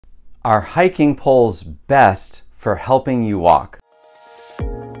Are hiking poles best for helping you walk?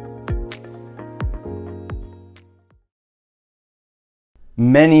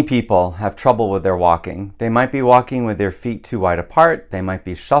 Many people have trouble with their walking. They might be walking with their feet too wide apart, they might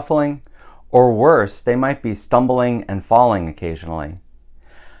be shuffling, or worse, they might be stumbling and falling occasionally.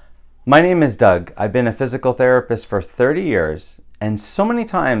 My name is Doug. I've been a physical therapist for 30 years, and so many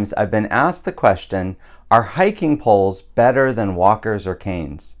times I've been asked the question, are hiking poles better than walkers or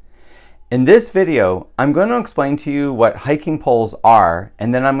canes? In this video, I'm going to explain to you what hiking poles are,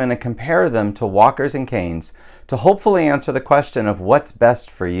 and then I'm going to compare them to walkers and canes to hopefully answer the question of what's best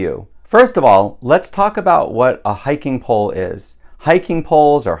for you. First of all, let's talk about what a hiking pole is. Hiking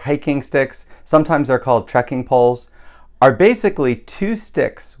poles or hiking sticks, sometimes they're called trekking poles, are basically two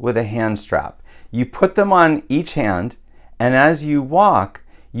sticks with a hand strap. You put them on each hand, and as you walk,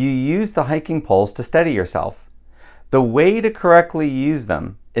 you use the hiking poles to steady yourself. The way to correctly use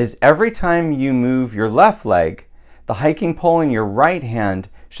them is every time you move your left leg, the hiking pole in your right hand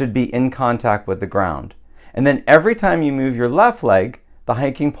should be in contact with the ground. And then every time you move your left leg, the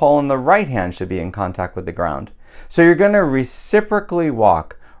hiking pole in the right hand should be in contact with the ground. So you're going to reciprocally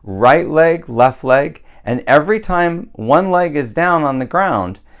walk right leg, left leg, and every time one leg is down on the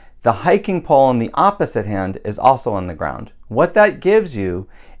ground, the hiking pole in the opposite hand is also on the ground. What that gives you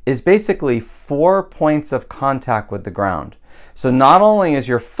is basically 4 points of contact with the ground. So not only is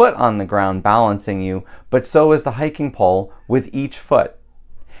your foot on the ground balancing you, but so is the hiking pole with each foot.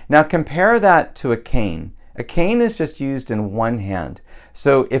 Now compare that to a cane. A cane is just used in one hand.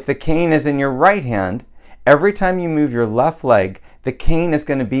 So if the cane is in your right hand, every time you move your left leg, the cane is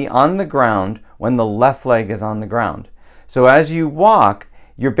going to be on the ground when the left leg is on the ground. So as you walk,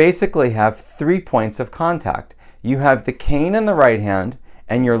 you basically have 3 points of contact. You have the cane in the right hand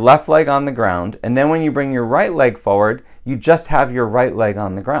and your left leg on the ground, and then when you bring your right leg forward, you just have your right leg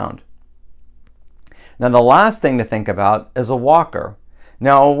on the ground. Now the last thing to think about is a walker.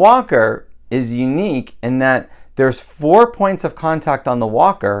 Now a walker is unique in that there's 4 points of contact on the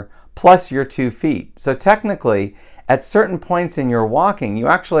walker plus your 2 feet. So technically, at certain points in your walking, you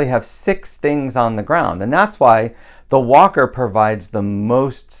actually have 6 things on the ground, and that's why the walker provides the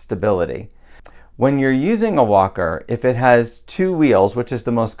most stability. When you're using a walker, if it has 2 wheels, which is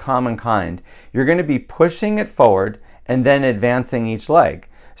the most common kind, you're going to be pushing it forward and then advancing each leg.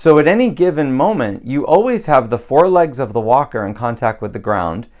 So at any given moment, you always have the 4 legs of the walker in contact with the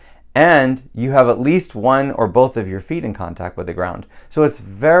ground, and you have at least one or both of your feet in contact with the ground. So it's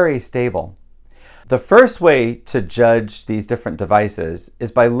very stable. The first way to judge these different devices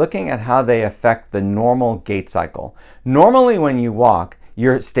is by looking at how they affect the normal gait cycle. Normally when you walk,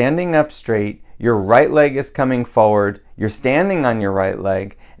 you're standing up straight, your right leg is coming forward, you're standing on your right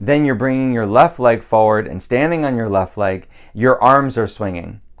leg, then you're bringing your left leg forward and standing on your left leg, your arms are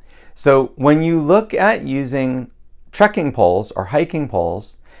swinging. So when you look at using trekking poles or hiking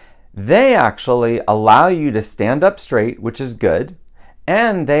poles, they actually allow you to stand up straight, which is good,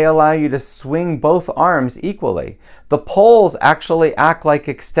 and they allow you to swing both arms equally. The poles actually act like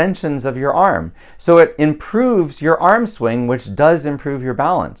extensions of your arm, so it improves your arm swing, which does improve your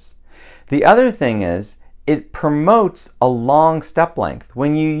balance. The other thing is, it promotes a long step length.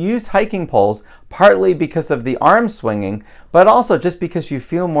 When you use hiking poles, partly because of the arm swinging, but also just because you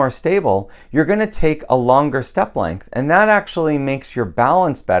feel more stable, you're going to take a longer step length, and that actually makes your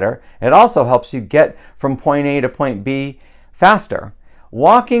balance better. It also helps you get from point A to point B faster.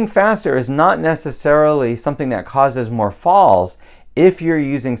 Walking faster is not necessarily something that causes more falls if you're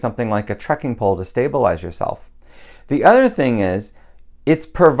using something like a trekking pole to stabilize yourself. The other thing is, it's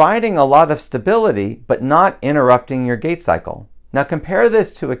providing a lot of stability, but not interrupting your gait cycle. Now compare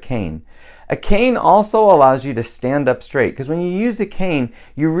this to a cane. A cane also allows you to stand up straight, because when you use a cane,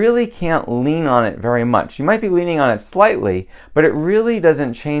 you really can't lean on it very much. You might be leaning on it slightly, but it really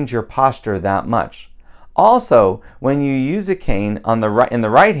doesn't change your posture that much. Also, when you use a cane in the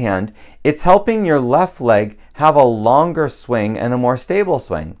right hand, it's helping your left leg have a longer swing and a more stable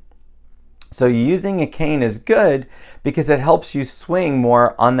swing. So using a cane is good because it helps you swing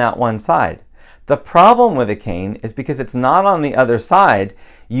more on that one side. The problem with a cane is because it's not on the other side,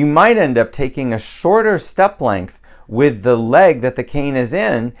 you might end up taking a shorter step length with the leg that the cane is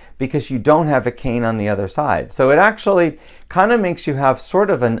in because you don't have a cane on the other side. So it actually kind of makes you have sort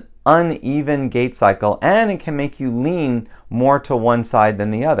of an uneven gait cycle, and it can make you lean more to one side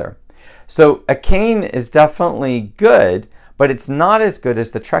than the other. So a cane is definitely good, but it's not as good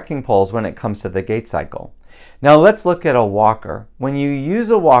as the trekking poles when it comes to the gait cycle. Now let's look at a walker. When you use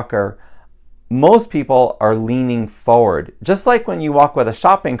a walker, most people are leaning forward. Just like when you walk with a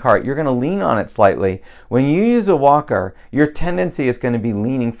shopping cart, you're going to lean on it slightly. When you use a walker, your tendency is going to be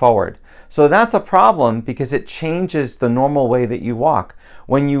leaning forward. So that's a problem because it changes the normal way that you walk.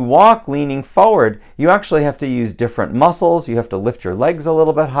 When you walk leaning forward, you actually have to use different muscles. You have to lift your legs a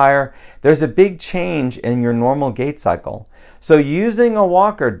little bit higher. There's a big change in your normal gait cycle. So using a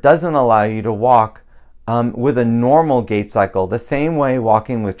walker doesn't allow you to walk with a normal gait cycle, the same way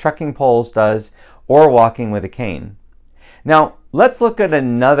walking with trekking poles does, or walking with a cane. Now, let's look at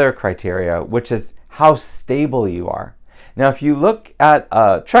another criteria, which is how stable you are. Now, if you look at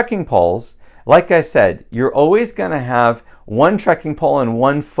trekking poles, like I said, you're always going to have one trekking pole and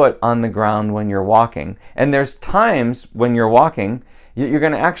 1 foot on the ground when you're walking. And there's times when you're walking, you're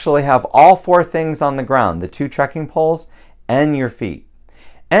going to actually have all 4 things on the ground, the 2 trekking poles and your feet.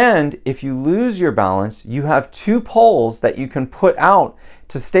 And if you lose your balance, you have 2 poles that you can put out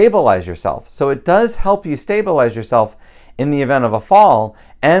to stabilize yourself. So it does help you stabilize yourself in the event of a fall,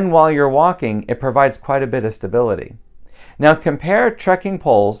 and while you're walking, it provides quite a bit of stability. Now compare trekking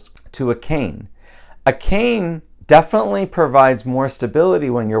poles to a cane. A cane definitely provides more stability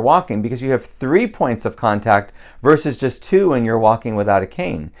when you're walking because you have 3 points of contact versus just 2 when you're walking without a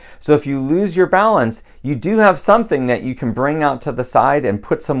cane. So if you lose your balance, you do have something that you can bring out to the side and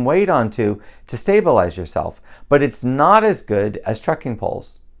put some weight onto to stabilize yourself, but it's not as good as trekking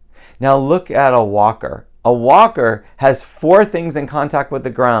poles. Now look at a walker. A walker has 4 things in contact with the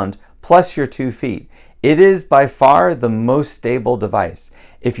ground plus your 2 feet. It is by far the most stable device.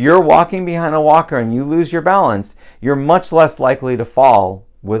 If you're walking behind a walker and you lose your balance, you're much less likely to fall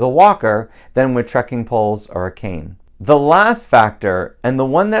with a walker than with trekking poles or a cane. The last factor, and the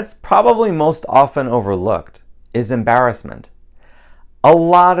one that's probably most often overlooked, is embarrassment. A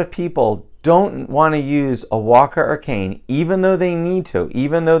lot of people don't want to use a walker or cane even though they need to,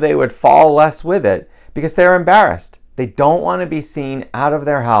 even though they would fall less with it, because they're embarrassed. They don't want to be seen out of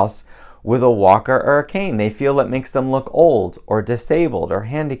their house with a walker or a cane. They feel it makes them look old or disabled or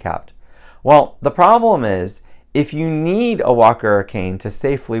handicapped. Well, the problem is, if you need a walker or a cane to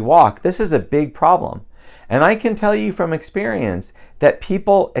safely walk, this is a big problem. And I can tell you from experience that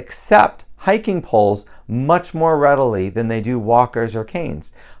people accept hiking poles much more readily than they do walkers or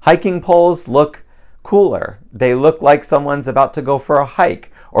canes. Hiking poles look cooler. They look like someone's about to go for a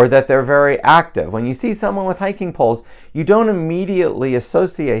hike, or that they're very active. When you see someone with hiking poles, you don't immediately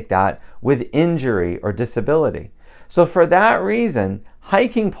associate that with injury or disability. So for that reason,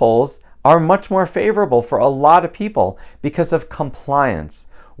 hiking poles are much more favorable for a lot of people because of compliance.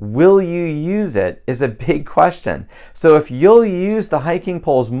 Will you use it is a big question. So if you'll use the hiking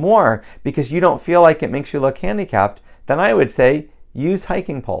poles more because you don't feel like it makes you look handicapped, then I would say use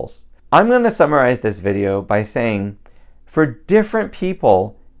hiking poles. I'm going to summarize this video by saying, for different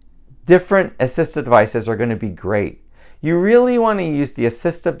people, different assistive devices are going to be great. You really want to use the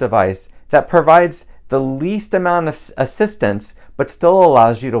assistive device that provides the least amount of assistance but still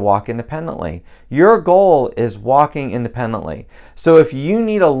allows you to walk independently. Your goal is walking independently. So if you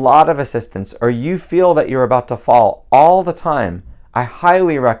need a lot of assistance or you feel that you're about to fall all the time, I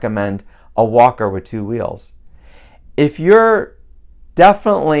highly recommend a walker with 2 wheels. If you're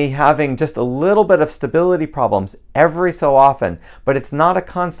definitely having just a little bit of stability problems every so often, but it's not a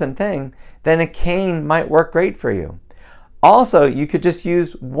constant thing, then a cane might work great for you. Also, you could just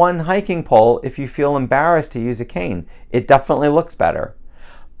use 1 hiking pole if you feel embarrassed to use a cane. It definitely looks better.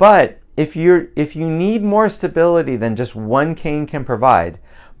 But if you need more stability than just 1 cane can provide,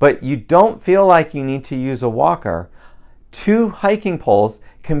 but you don't feel like you need to use a walker, 2 hiking poles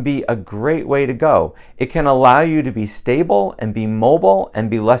can be a great way to go. It can allow you to be stable and be mobile and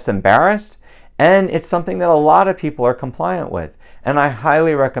be less embarrassed, and it's something that a lot of people are compliant with, and I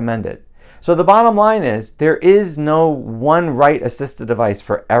highly recommend it. So the bottom line is, there is no one right assistive device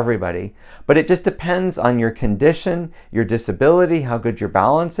for everybody, but it just depends on your condition, your disability, how good your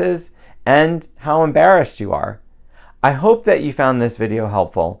balance is, and how embarrassed you are. I hope that you found this video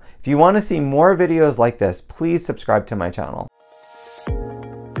helpful. If you want to see more videos like this, please subscribe to my channel.